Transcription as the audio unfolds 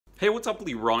Hey, what's up,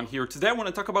 Liron here. Today I want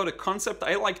to talk about a concept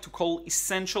I like to call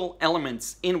essential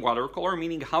elements in watercolor,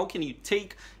 meaning how can you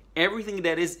take everything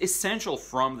that is essential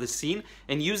from the scene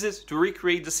and use it to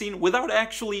recreate the scene without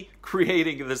actually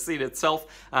creating the scene itself.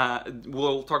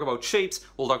 We'll talk about shapes,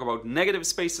 we'll talk about negative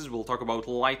spaces, we'll talk about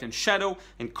light and shadow,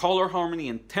 and color harmony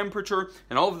and temperature,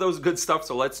 and all of those good stuff,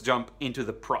 so let's jump into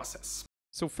the process.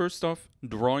 So first off,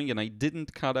 drawing, and I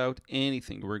didn't cut out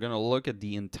anything. We're going to look at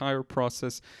the entire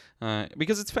process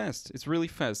because it's fast. It's really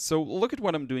fast. So look at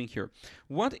what I'm doing here.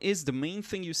 What is the main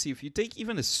thing you see? If you take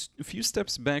even a few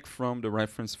steps back from the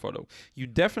reference photo, you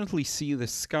definitely see the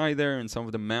sky there and some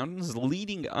of the mountains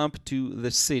leading up to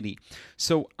the city.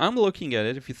 So I'm looking at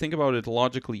it, if you think about it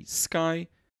logically, sky,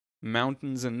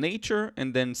 mountains and nature,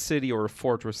 and then city or a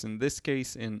fortress, in this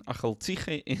case in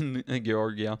Achaltziche in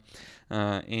Georgia.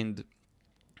 And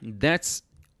that's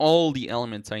all the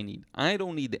elements I need. I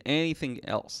don't need anything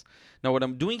else. Now, what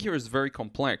I'm doing here is very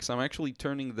complex. I'm actually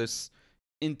turning this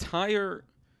entire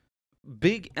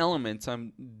big elements,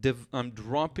 I'm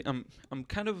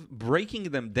kind of breaking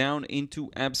them down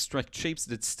into abstract shapes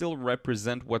that still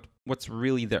represent what's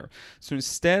really there. So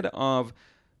instead of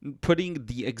putting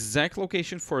the exact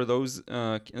location for those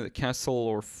castle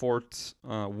or fort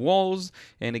walls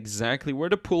and exactly where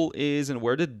the pool is and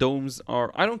where the domes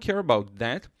are, I don't care about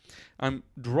that. I'm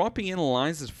dropping in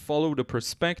lines that follow the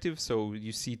perspective, so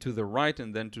you see to the right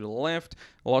and then to the left,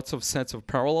 lots of sets of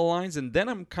parallel lines, and then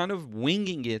I'm kind of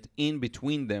winging it in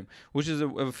between them, which is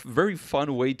a very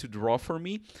fun way to draw for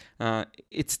me.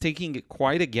 It's taking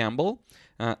quite a gamble,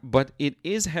 but it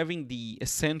is having the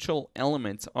essential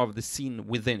elements of the scene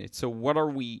within it. So what are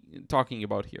we talking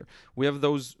about here? We have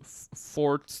those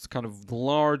forts, kind of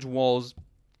large walls.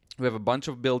 We have a bunch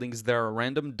of buildings there, a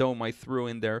random dome I threw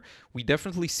in there. We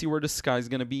definitely see where the sky is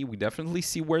going to be. We definitely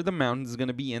see where the mountain is going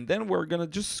to be. And then we're going to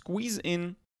just squeeze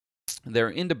in there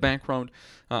in the background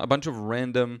a bunch of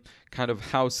random kind of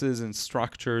houses and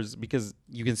structures, because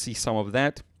you can see some of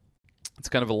that. It's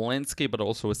kind of a landscape, but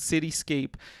also a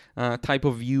cityscape type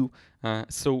of view.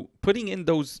 So putting in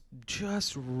those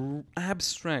just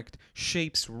abstract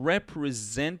shapes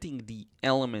representing the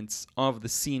elements of the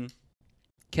scene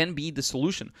can be the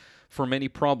solution for many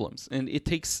problems, and it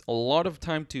takes a lot of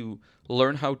time to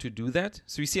learn how to do that.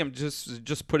 So you see, I'm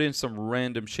just put in some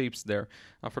random shapes there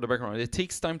for the background. It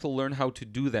takes time to learn how to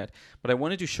do that, but I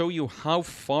wanted to show you how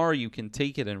far you can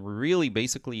take it and really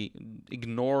basically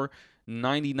ignore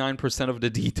 99% of the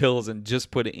details and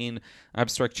just put in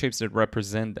abstract shapes that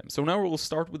represent them. So now we'll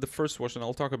start with the first wash, and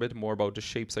I'll talk a bit more about the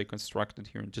shapes I constructed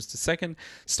here in just a second,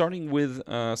 starting with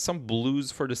some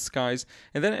blues for the skies.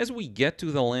 And then as we get to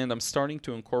the land, I'm starting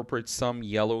to incorporate some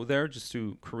yellow there just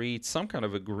to create some kind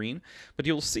of a green. But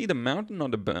you'll see the mountain on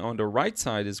the right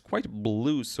side is quite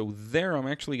blue, so there I'm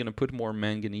actually going to put more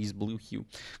manganese blue hue.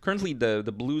 Currently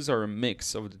the blues are a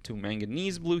mix of the two,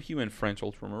 manganese blue hue and French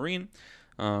ultramarine.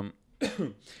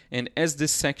 And as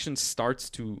this section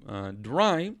starts to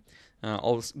dry,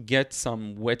 I'll get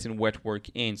some wet and wet work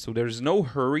in. So there's no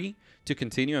hurry to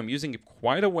continue. I'm using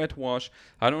quite a wet wash.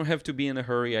 I don't have to be in a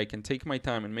hurry. I can take my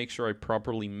time and make sure I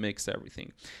properly mix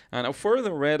everything. Now for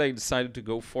the red, I decided to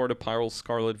go for the Pyrrole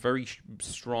Scarlet, very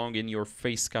strong in your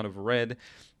face kind of red.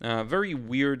 Very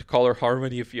weird color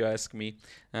harmony, if you ask me.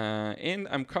 And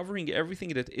I'm covering everything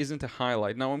that isn't a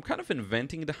highlight. Now I'm kind of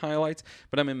inventing the highlights,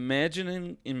 but I'm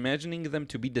imagining them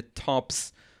to be the top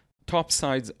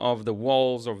sides of the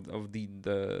walls of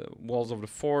the walls of the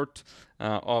fort,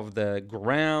 of the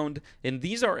ground, and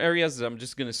these are areas that I'm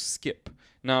just going to skip.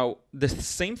 Now the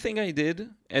same thing I did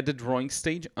at the drawing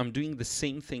stage, I'm doing the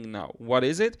same thing now. What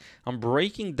is it? I'm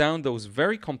breaking down those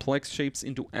very complex shapes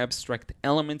into abstract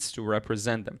elements to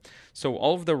represent them. So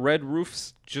all of the red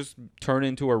roofs just turn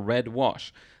into a red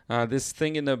wash. This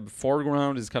thing in the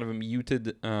foreground is kind of a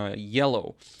muted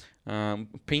yellow.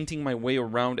 Painting my way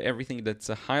around everything that's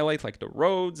a highlight, like the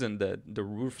roads and the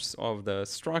roofs of the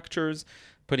structures,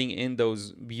 putting in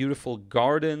those beautiful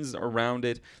gardens around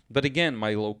it. But again,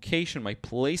 my location, my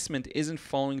placement isn't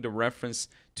following the reference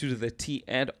to the T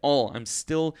at all. I'm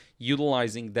still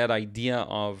utilizing that idea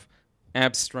of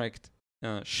abstract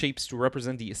shapes to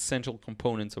represent the essential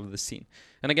components of the scene.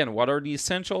 And again, what are the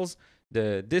essentials?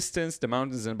 The distance, the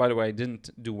mountains, and by the way, I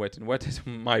didn't do wet and wet.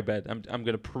 My bad. I'm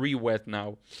going to pre-wet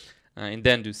now and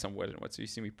then do some wet and wet. So you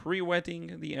see me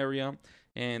pre-wetting the area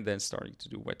and then starting to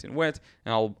do wet and wet.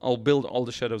 And I'll build all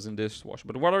the shadows in this wash.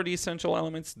 But what are the essential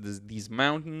elements? These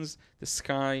mountains, the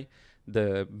sky,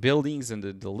 the buildings, and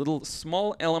the little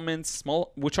small elements,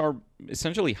 which are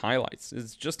essentially highlights.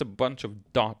 It's just a bunch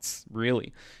of dots,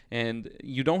 really. And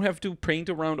you don't have to paint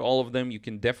around all of them. You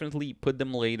can definitely put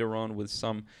them later on with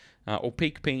some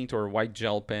opaque paint or white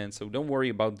gel pen, so don't worry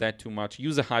about that too much.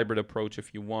 Use a hybrid approach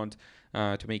if you want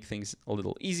to make things a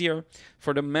little easier.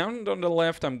 For the mountain on the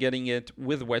left, I'm getting it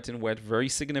with wet and wet very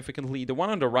significantly. The one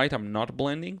on the right, I'm not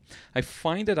blending. I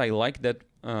find that I like that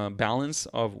balance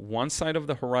of one side of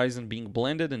the horizon being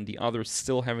blended and the other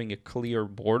still having a clear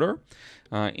border.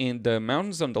 And the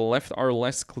mountains on the left are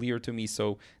less clear to me,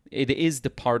 so it is the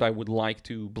part I would like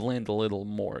to blend a little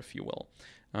more, if you will.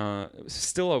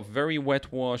 Still a very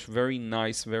wet wash, very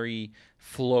nice, very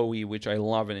flowy, which I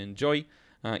love and enjoy.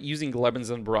 Using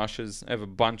Lebenzon brushes, I have a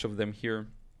bunch of them here.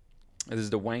 This is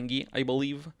the Wangi, I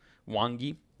believe.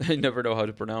 Wangi. I never know how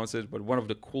to pronounce it, but one of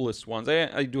the coolest ones.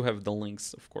 I do have the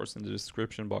links, of course, in the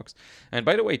description box. And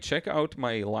by the way, check out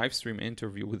my live stream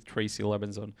interview with Tracy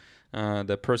Lebenzon,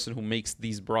 the person who makes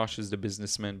these brushes, the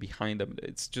businessman behind them.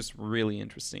 It's just really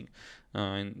interesting.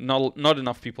 And not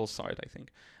enough people saw it, I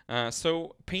think.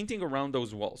 So painting around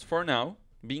those walls. For now,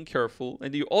 being careful,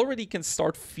 and you already can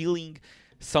start feeling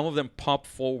some of them pop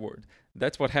forward.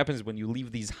 That's what happens when you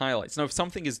leave these highlights. Now, if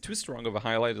something is too strong of a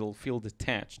highlight, it'll feel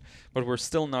detached, but we're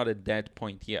still not at that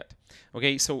point yet.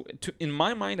 Okay, so in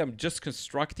my mind, I'm just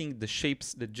constructing the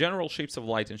shapes, the general shapes of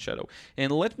light and shadow.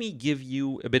 And let me give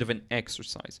you a bit of an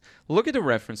exercise. Look at the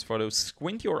reference photo,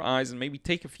 squint your eyes, and maybe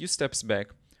take a few steps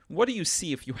back. What do you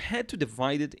see if you had to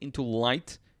divide it into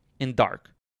light and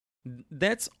dark?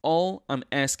 That's all I'm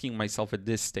asking myself at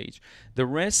this stage. The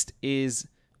rest is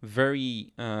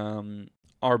very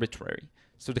arbitrary.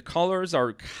 So the colors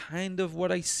are kind of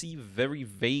what I see very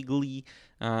vaguely.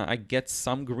 I get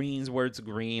some greens where it's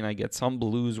green. I get some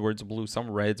blues where it's blue,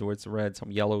 some reds where it's red, some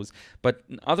yellows. But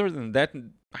other than that,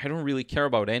 I don't really care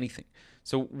about anything.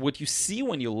 So what you see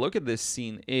when you look at this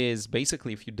scene is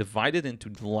basically if you divide it into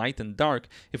light and dark,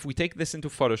 if we take this into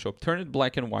Photoshop, turn it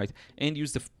black and white, and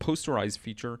use the posterize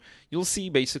feature, you'll see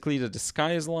basically that the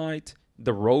sky is light,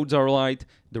 the roads are light,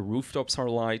 the rooftops are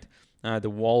light, the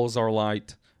walls are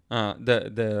light.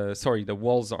 The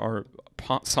walls are,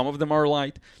 some of them are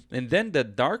light, and then the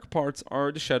dark parts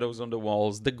are the shadows on the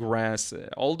walls, the grass,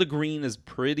 all the green is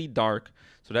pretty dark,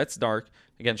 so that's dark.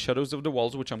 Again, shadows of the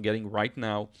walls, which I'm getting right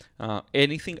now.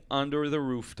 Anything under the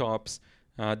rooftops,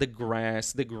 the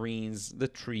grass, the greens, the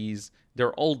trees,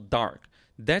 they're all dark.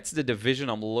 That's the division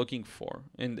I'm looking for.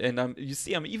 And you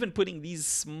see, I'm even putting these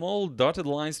small dotted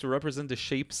lines to represent the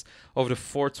shapes of the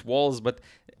fort's walls, but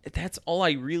that's all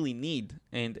I really need.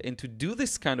 And to do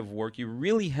this kind of work, you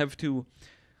really have to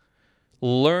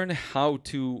learn how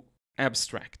to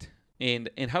abstract.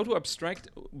 And how to abstract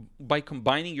by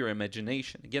combining your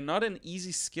imagination. Again, not an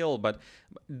easy skill, but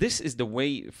this is the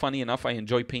way, funny enough, I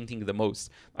enjoy painting the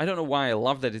most. I don't know why. I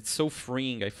love that it's so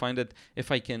freeing. I find that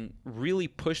if I can really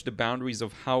push the boundaries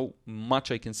of how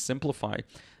much I can simplify,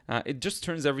 it just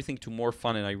turns everything to more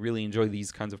fun, and I really enjoy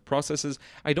these kinds of processes.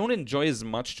 I don't enjoy as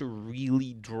much to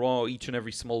really draw each and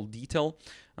every small detail,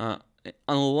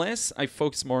 unless I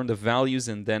focus more on the values,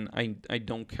 and then I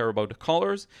don't care about the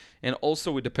colors. And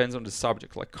also it depends on the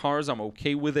subject. Like cars, I'm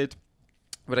okay with it,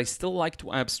 but I still like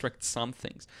to abstract some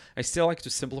things. I still like to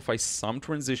simplify some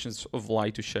transitions of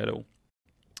light to shadow.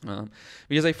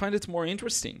 Because I find it's more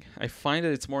interesting. I find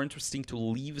that it's more interesting to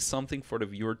leave something for the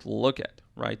viewer to look at,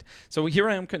 right? So here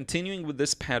I am continuing with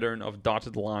this pattern of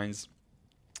dotted lines,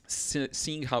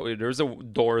 seeing how there's a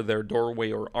door there,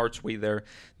 doorway or archway there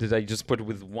that I just put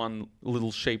with one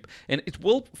little shape, and it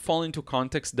will fall into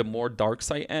context the more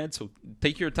darks I add. So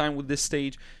take your time with this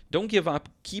stage, don't give up,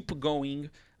 keep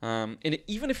going, and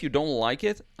even if you don't like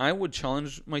it, I would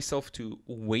challenge myself to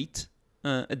wait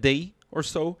a day or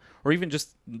so, or even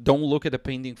just don't look at a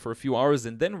painting for a few hours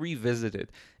and then revisit it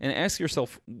and ask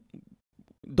yourself,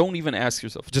 don't even ask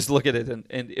yourself, just look at it, and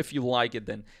if you like it,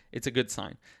 then it's a good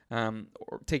sign.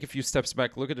 Or take a few steps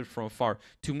back, look at it from afar.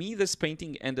 To me, this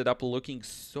painting ended up looking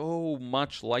so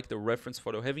much like the reference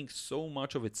photo, having so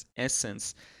much of its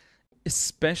essence,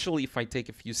 especially if I take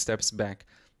a few steps back.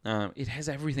 It has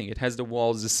everything. It has the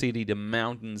walls, the city, the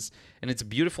mountains, and it's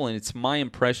beautiful, and it's my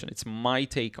impression. It's my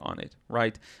take on it,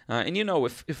 right? And you know,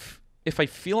 if I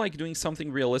feel like doing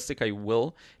something realistic, I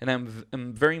will, and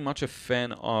I'm very much a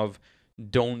fan of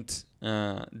don't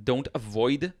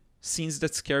avoid scenes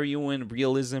that scare you in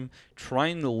realism. Try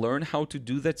and learn how to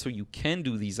do that so you can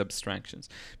do these abstractions,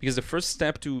 because the first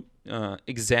step to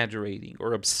exaggerating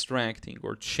or abstracting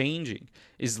or changing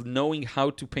is knowing how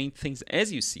to paint things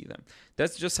as you see them.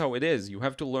 That's just how it is. You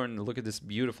have to learn. Look at this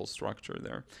beautiful structure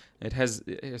there.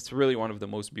 It's really one of the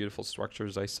most beautiful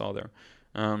structures I saw there.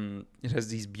 It has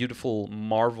these beautiful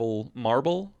marble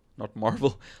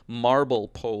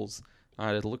poles.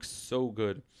 It looks so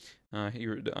good.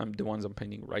 Here, I'm the ones I'm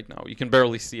painting right now. You can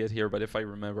barely see it here, but if I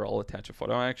remember, I'll attach a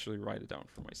photo. I'll actually write it down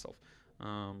for myself.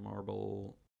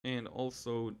 Marble, and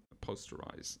also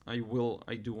posterize.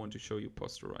 I do want to show you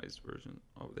posterized version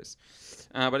of this.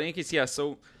 But in any case, yeah,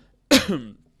 so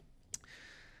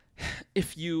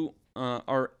if you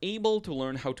are able to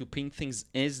learn how to paint things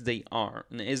as they are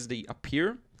and as they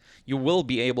appear, you will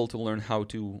be able to learn how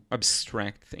to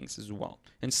abstract things as well.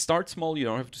 And start small. You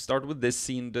don't have to start with this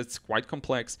scene that's quite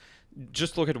complex.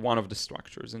 Just look at one of the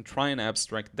structures and try and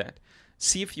abstract that.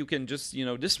 See if you can just,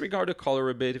 disregard the color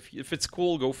a bit. If it's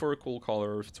cool, go for a cool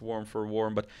color. If it's warm, for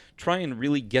warm. But try and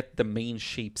really get the main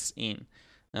shapes in.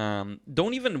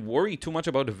 Don't even worry too much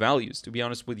about the values, to be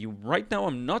honest with you. Right now,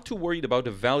 I'm not too worried about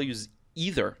the values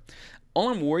either. All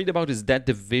I'm worried about is that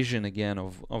division again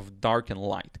of dark and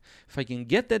light. If I can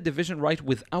get that division right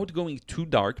without going too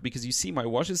dark, because you see my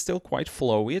wash is still quite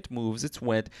flowy, it moves, it's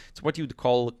wet, it's what you'd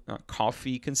call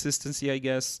coffee consistency, I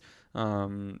guess.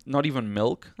 Not even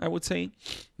milk, I would say.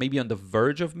 Maybe on the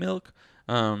verge of milk.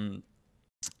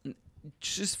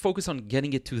 Just focus on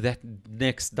getting it to that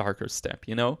next darker step,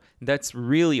 That's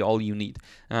really all you need.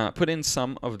 Put in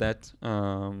some of that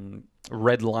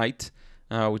red light,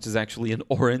 which is actually an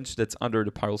orange that's under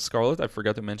the Pyrrole Scarlet. I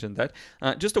forgot to mention that.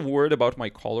 Just a word about my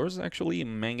colors, actually.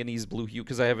 Manganese blue hue,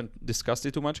 because I haven't discussed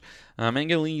it too much.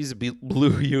 Manganese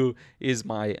blue hue is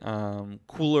my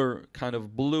cooler kind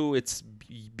of blue. It's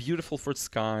beautiful for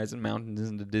skies and mountains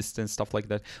in the distance, stuff like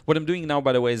that. What I'm doing now,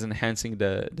 by the way, is enhancing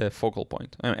the focal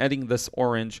point. I'm adding this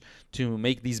orange to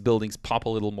make these buildings pop a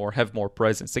little more, have more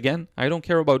presence. Again, I don't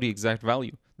care about the exact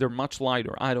value. They're much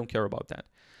lighter. I don't care about that.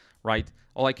 Right?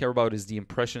 All I care about is the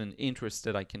impression and interest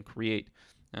that I can create,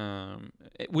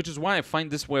 which is why I find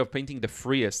this way of painting the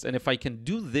freest. And if I can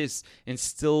do this and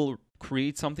still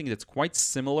create something that's quite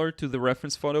similar to the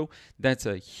reference photo, that's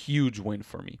a huge win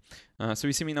for me. So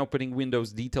you see me now putting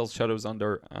windows, details, shadows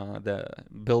under the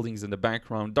buildings in the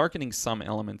background, darkening some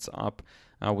elements up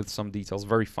with some details.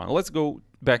 Very fun. Let's go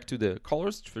back to the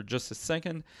colors for just a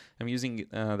second. I'm using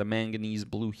the manganese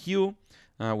blue hue,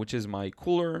 which is my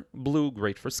cooler blue,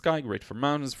 great for sky, great for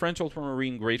mountains. French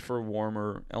ultramarine, great for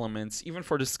warmer elements, even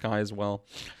for the sky as well.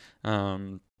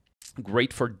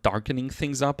 Great for darkening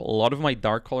things up. A lot of my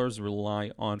dark colors rely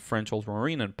on French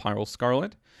ultramarine and Pyrrole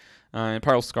Scarlet. And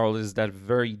Pyrrole Scarlet is that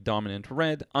very dominant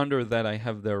red. Under that, I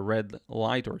have the red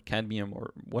light or cadmium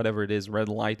or whatever it is, red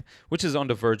light, which is on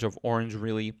the verge of orange,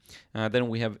 really. Then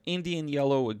we have Indian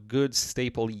yellow, a good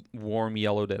staple warm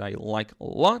yellow that I like a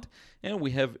lot. And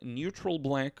we have neutral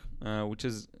black, which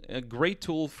is a great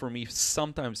tool for me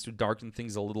sometimes to darken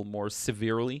things a little more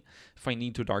severely if I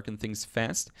need to darken things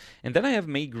fast. And then I have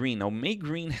May green. Now, May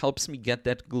green helps me get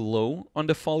that glow on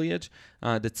the foliage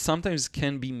that sometimes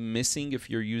can be missing if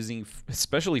you're using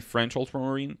especially French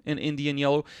ultramarine and Indian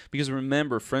yellow, because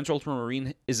remember, French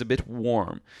ultramarine is a bit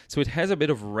warm, so it has a bit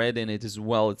of red in it as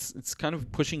well. It's kind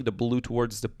of pushing the blue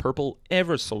towards the purple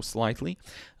ever so slightly,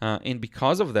 and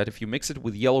because of that, if you mix it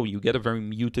with yellow, you get a very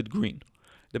muted green.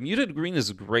 The muted green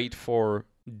is great for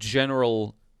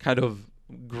general kind of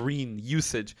green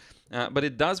usage, but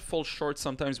it does fall short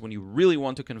sometimes when you really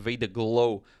want to convey the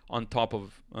glow on top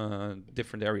of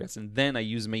different areas. And then I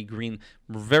use May green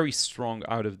very strong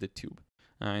out of the tube.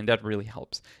 And that really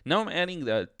helps. Now I'm adding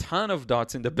a ton of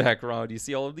dots in the background. You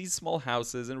see all of these small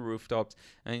houses and rooftops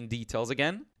and details.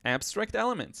 Again, abstract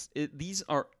elements. These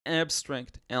are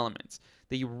abstract elements.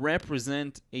 They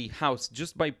represent a house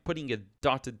just by putting a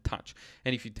dotted touch.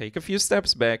 And if you take a few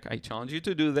steps back, I challenge you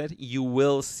to do that, you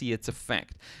will see its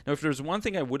effect. Now, if there's one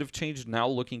thing I would have changed now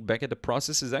looking back at the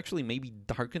process is actually maybe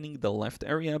darkening the left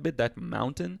area a bit, that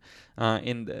mountain,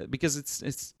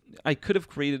 because I could have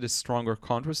created a stronger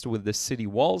contrast with the city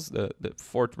walls, the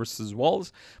fort versus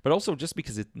walls, but also just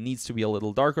because it needs to be a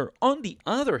little darker. On the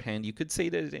other hand, you could say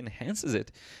that it enhances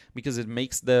it because it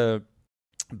makes the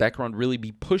background really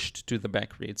be pushed to the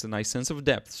back, creates a nice sense of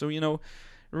depth. So, it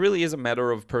really is a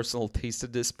matter of personal taste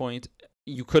at this point.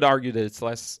 You could argue that it's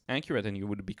less accurate and you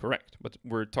would be correct, but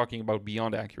we're talking about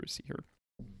beyond accuracy here.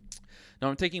 Now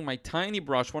I'm taking my tiny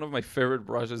brush, one of my favorite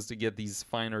brushes to get these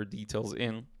finer details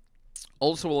in.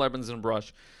 Also a Lebenzon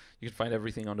brush. You can find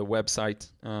everything on the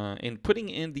website. And putting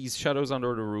in these shadows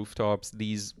under the rooftops,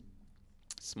 these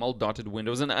small dotted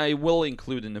windows, and I will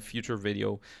include in a future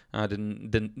video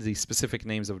the specific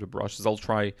names of the brushes. I'll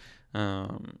try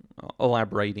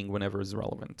elaborating whenever is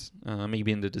relevant,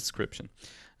 maybe in the description.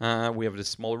 We have this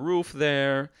small roof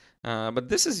there, but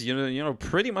this is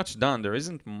pretty much done. There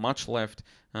isn't much left.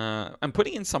 I'm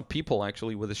putting in some people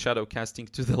actually with the shadow casting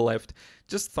to the left.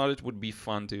 Just thought it would be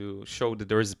fun to show that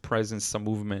there is presence, some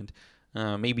movement.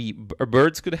 Maybe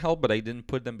birds could help, but I didn't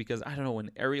put them because, I don't know,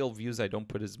 in aerial views, I don't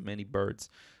put as many birds.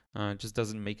 It just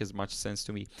doesn't make as much sense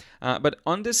to me. But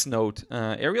on this note,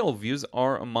 aerial views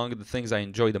are among the things I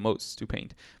enjoy the most to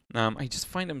paint. I just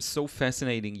find them so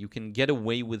fascinating. You can get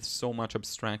away with so much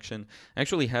abstraction. I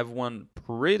actually have one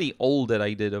pretty old that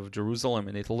I did of Jerusalem,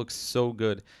 and it looks so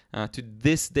good. To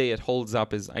this day, it holds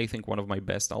up as, I think, one of my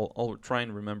best. I'll try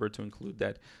and remember to include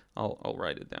that. I'll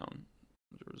write it down.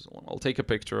 Jerusalem. I'll take a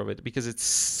picture of it because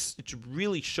it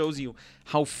really shows you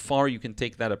how far you can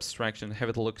take that abstraction and have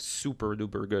it look super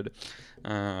duper good,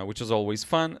 which is always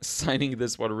fun. Signing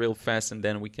this one real fast, and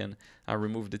then we can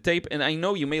remove the tape. And I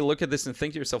know you may look at this and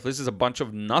think to yourself, this is a bunch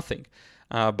of nothing.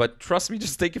 But trust me,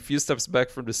 just take a few steps back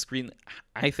from the screen.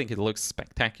 I think it looks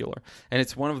spectacular. And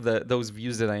it's one of those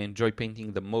views that I enjoy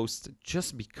painting the most,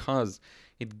 just because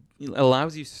it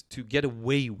allows you to get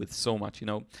away with so much, you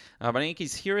know. But in any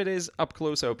case, here it is up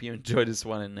close. I hope you enjoyed this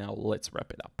one, and now let's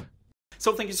wrap it up.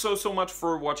 So thank you so much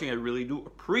for watching. I really do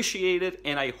appreciate it,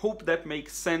 and I hope that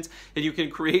makes sense, and you can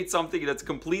create something that's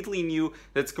completely new,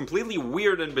 that's completely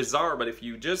weird and bizarre, but if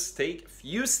you just take a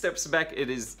few steps back, it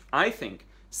is, I think,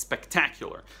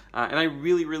 spectacular. And I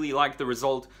really like the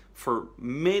result for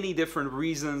many different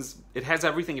reasons. It has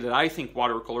everything that I think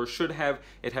watercolor should have.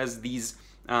 It has these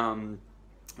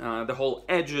the whole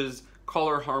edges,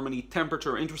 color harmony,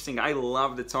 temperature. Interesting. I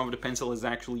love that some of the pencil is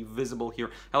actually visible here.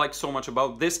 I like so much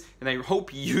about this, and I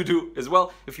hope you do as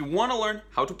well. If you want to learn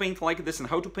how to paint like this and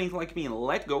how to paint like me and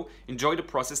let go, enjoy the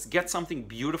process, get something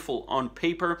beautiful on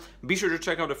paper, be sure to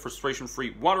check out the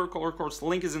frustration-free watercolor course.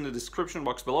 Link is in the description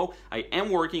box below. I am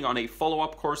working on a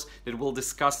follow-up course that will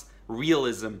discuss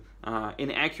realism,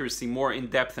 inaccuracy, more in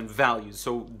depth, and values.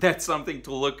 So that's something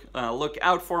to look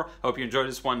out for. I hope you enjoyed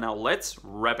this one. Now let's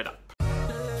wrap it up.